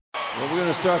Well, we're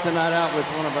going to start the night out with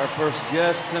one of our first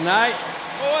guests tonight.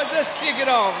 Boys, let's kick it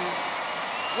off.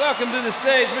 Welcome to the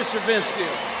stage, Mr. Vince Gill.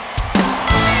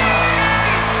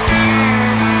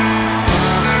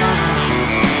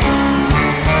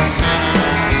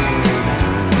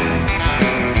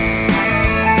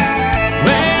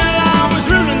 Well, I was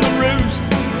ruling the roost,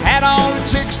 had all the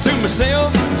chicks to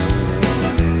myself.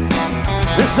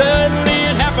 Then suddenly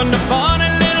it happened, a funny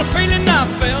little feeling I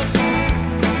felt.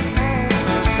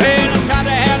 Well, I tried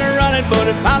to have her running, but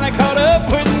it finally caught up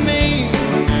with me.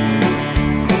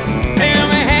 Tell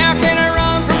me, how can I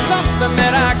run from something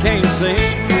that I can't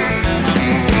see?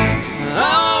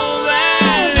 Oh,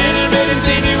 that little bitty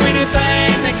teeny weeny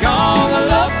thing they call a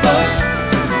love bug.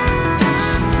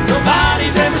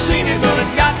 Nobody's ever seen it, but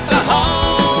it's got the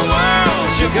whole world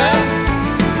shook up.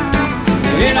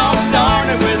 It all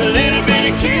started with a little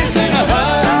bitty kiss and a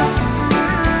hug.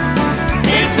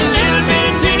 It's a little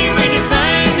bitty teeny weeny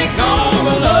thing they call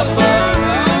a love bug.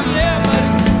 Oh yeah,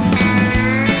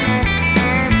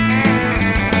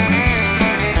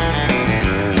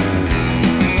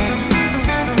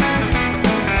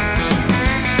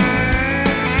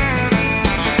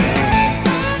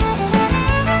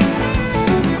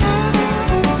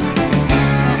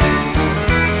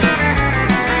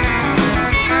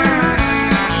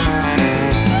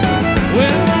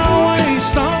 Well, I always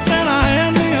thought that I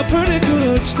had me a pretty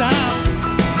good style,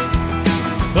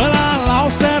 but I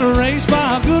lost that race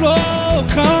by a good old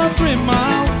country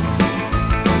mile.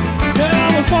 Yeah,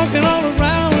 I was walking all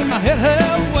around with my head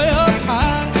held way up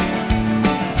high,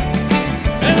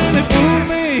 and then it pulled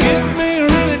me, hit me,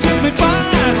 really took me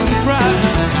by surprise.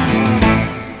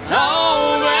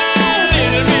 oh, that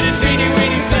little bitty teeny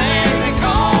weeny thing they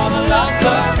call a love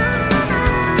bug.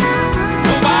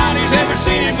 Nobody's ever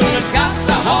seen it, but it's got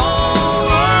the whole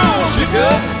world shook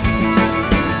up.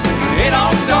 It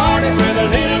all started with a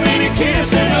little bitty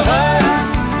kiss and a hug.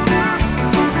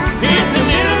 It's a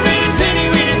little bitty teeny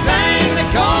weeny thing they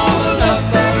call a love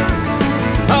bug.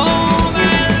 Oh,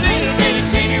 that little bitty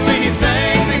teeny weeny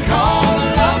thing they call a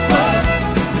love bug.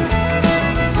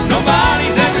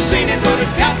 Nobody's ever seen it, but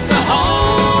it's got the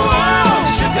whole world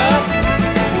shook up.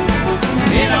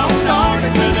 It all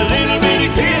started with a little bitty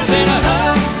kiss and a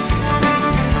hug.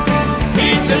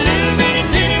 It's a little bitty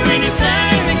teeny weeny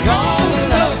thing they call a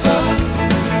love bug.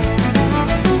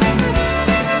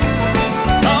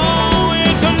 Oh,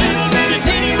 it's a little bitty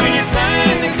teeny weeny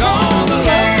thing they call a love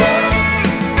bug.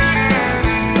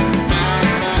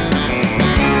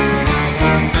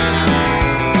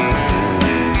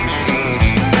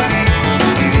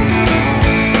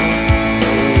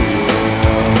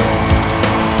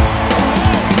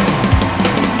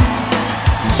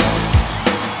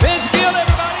 Vince Gill,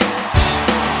 everybody.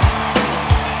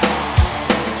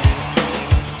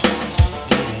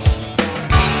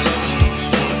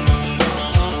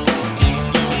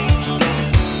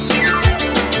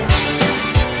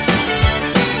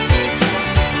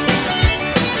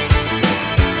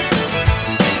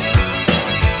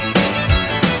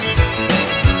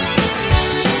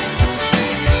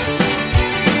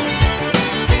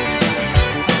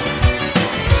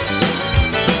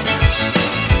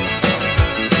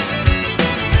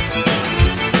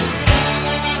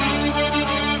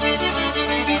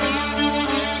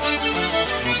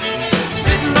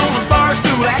 Sitting on a bar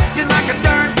stool, acting like a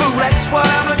darn fool. That's what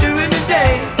I'm doing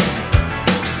today.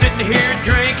 Sitting here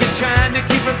drinking, trying to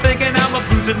keep from thinking I'm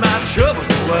boozing my troubles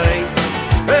away.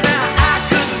 But now I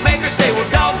couldn't make her stay. Well,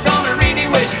 doggone her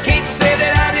anyway. She can't say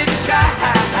that I didn't try.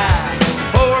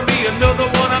 Pour me another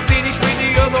one. I'm finished with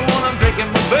the other one. I'm drinking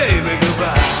my baby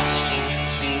goodbye.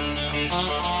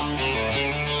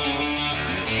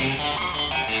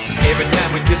 Every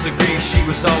time we disagreed, she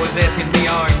was always asking me,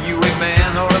 are you a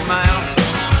man or a mouse?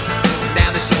 Now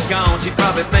that she's gone, she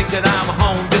probably thinks that I'm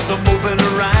home just a moving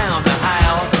around the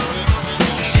house.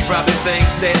 She probably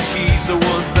thinks that she's the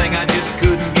one thing I just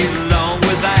couldn't get along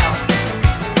without.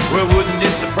 Well, wouldn't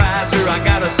it surprise her? I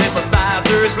got a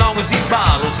sympathizer as long as these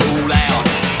bottles hold out.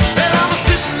 And I'm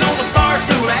sitting on the bar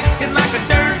stool, acting like a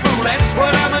darn fool. That's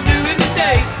what I'm doing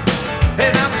today.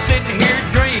 And I'm sitting here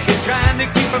drinking, trying to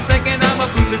keep from thinking I'm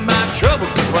losing my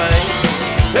troubles away.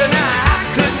 And I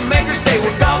couldn't make her stay.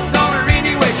 Well, doggone her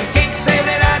anyway. She can't say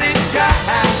that I didn't try.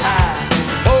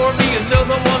 Pour me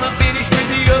another one. I'm finished with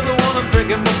the other one. I'm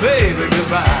drinking my baby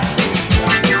goodbye.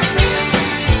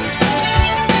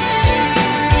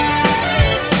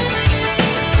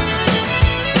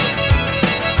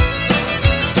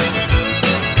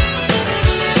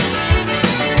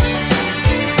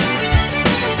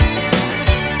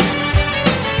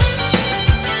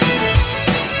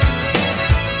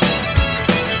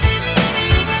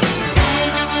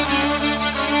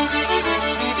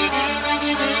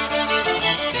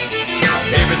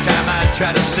 try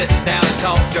to sit down and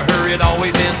talk to her, it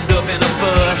always ended up in a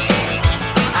fuss.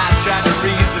 I tried to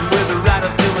reason with her right up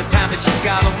till the time that she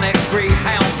got on that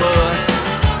Greyhound bus.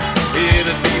 It'd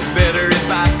be better if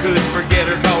I could forget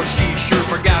her, cause she sure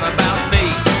forgot about me.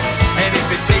 And if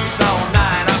it takes all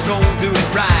night, I'm gonna do it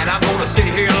right. I'm gonna sit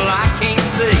here till I can't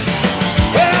see.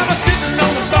 Well, I'm sitting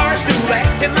on the bar stool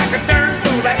acting like a darn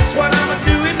fool. That's what I'm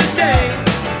doing today.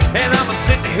 And I'm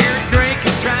sitting here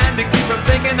drinking, trying to keep from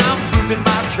thinking I'm losing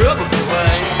my troubles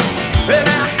away. Well,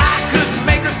 now I couldn't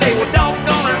make her stay. Well,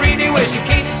 doggone her anyway. She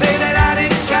can't say that I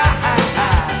didn't try.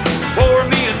 Pour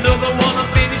me another one, I'm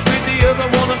finished with the other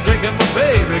one. I'm drinking my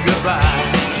baby goodbye.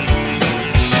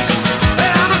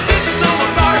 Well, I'm sitting on the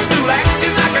bar stool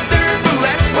acting like a darn fool.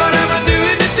 That's what I'm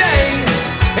doing today.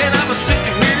 And I'm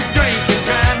sitting here drinking,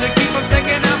 trying to keep from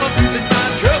thinking I'm losing my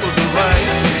troubles away.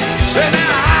 Well,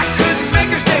 now I couldn't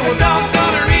make her stay. Well,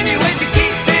 doggone her anyway. She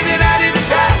can't say that I didn't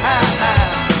try.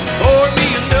 Pour me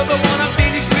another one, I'm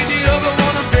finished with the other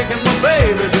one. I'm drinking my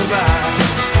baby goodbye.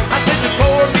 I said to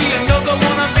pour me another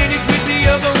one, I'm finished with the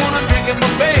other one. I'm drinking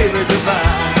my baby goodbye.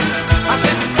 I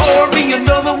said to pour me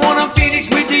another one, I'm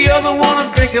finished with the other one.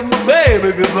 I'm drinking my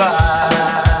baby goodbye.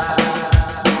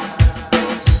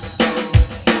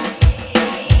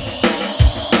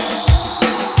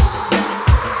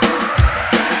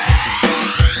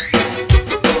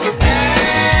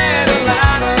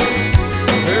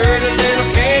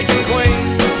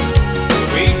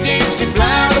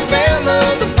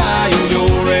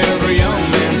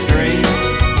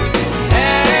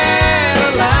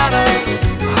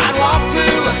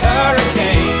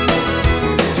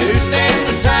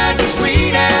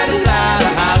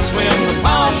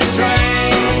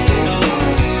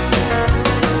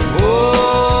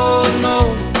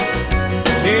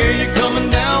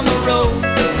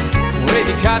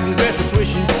 Cotton dresser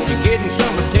swishing, you're getting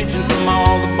some attention from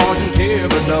all the boys in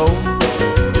Thibodeau.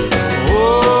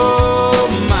 Oh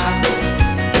my,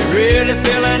 they're really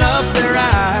filling up their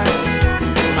eyes,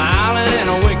 smiling and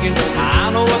a winking. I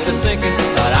know what they're thinking,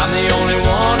 but I'm the only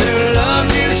one who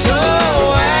loves you so.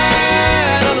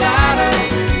 Adelina,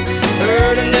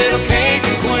 pretty little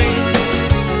Cajun queen,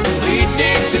 sweet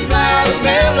Dixie flower, the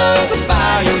belle of the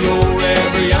bayou, you're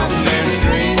every young man's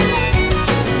dream.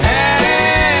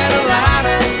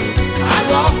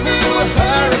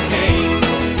 Hurricane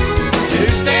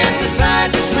to stand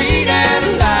beside your sweet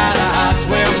Adelina. I'd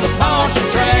swim the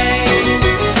Pontchartrain.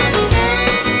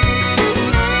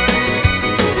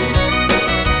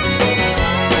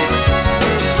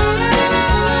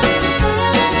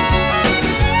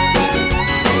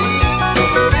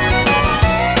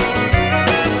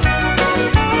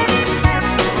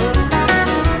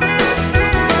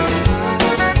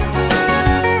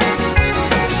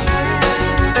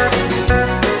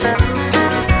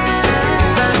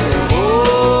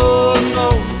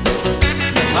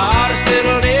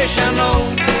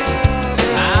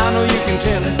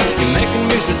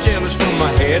 So jealous from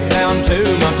my head down to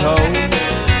my toes.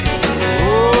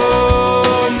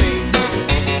 Oh, me,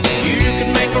 you could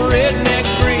make a redneck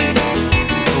green.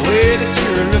 The way that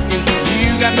you're looking,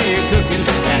 you got me cooking,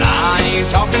 and I ain't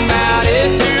talking about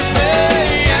it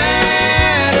today.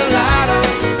 Adelina,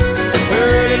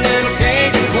 pretty little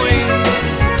Cajun queen,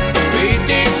 sweet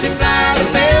Dixie flower, the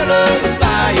belle of the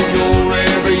bayou, you're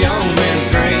every young man's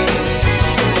dream.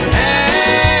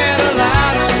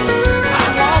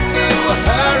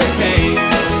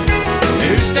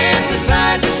 Stand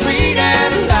beside your sweet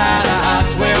Adelina, I'd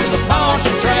swim the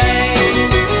Pontchartrain.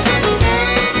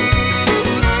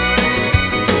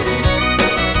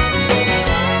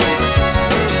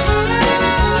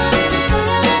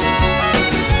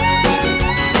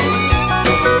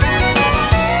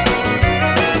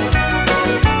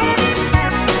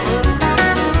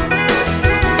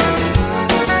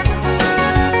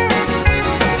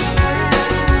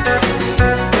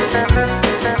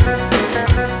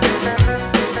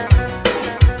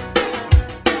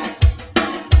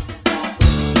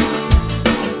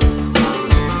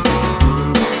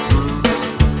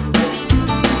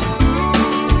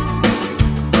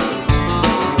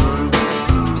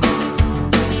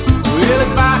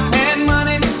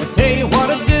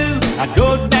 I'd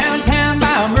go downtown,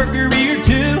 buy a Mercury or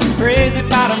two. I'm crazy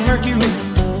about a Mercury.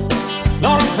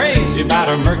 Lord, I'm crazy about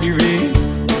a Mercury.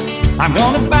 I'm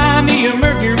gonna buy me a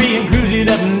Mercury and cruise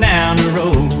it up and down the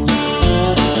road.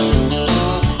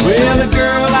 Well, the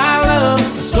girl I love,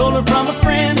 I stole her from a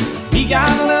friend. He got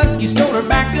lucky, stole her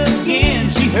back again.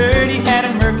 She heard he had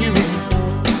a Mercury.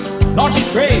 Lord, she's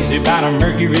crazy about a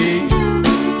Mercury.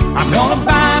 I'm gonna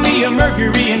buy me a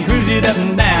Mercury and cruise it up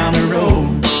and down the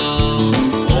road.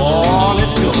 Oh,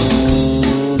 let's go.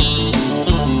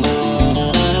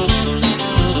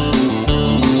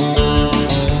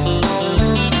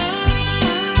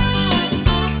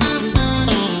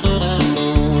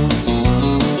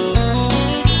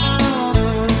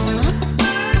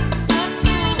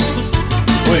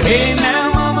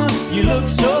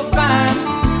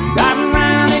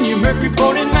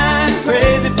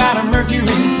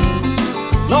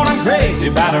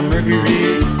 crazy about a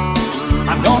Mercury.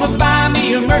 I'm gonna buy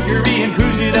me a Mercury and